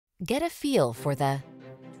Get a feel for the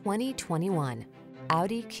 2021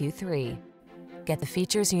 Audi Q3. Get the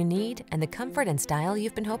features you need and the comfort and style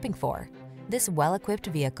you've been hoping for. This well-equipped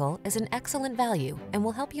vehicle is an excellent value and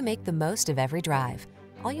will help you make the most of every drive.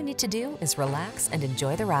 All you need to do is relax and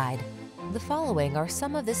enjoy the ride. The following are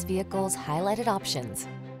some of this vehicle's highlighted options: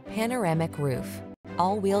 panoramic roof,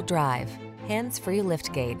 all-wheel drive, hands-free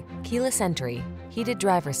liftgate, keyless entry, heated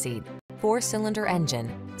driver's seat, 4-cylinder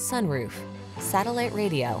engine, sunroof, satellite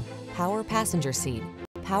radio, power passenger seat,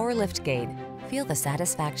 power liftgate. Feel the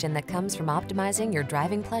satisfaction that comes from optimizing your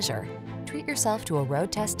driving pleasure. Treat yourself to a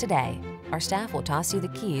road test today. Our staff will toss you the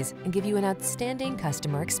keys and give you an outstanding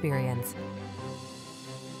customer experience.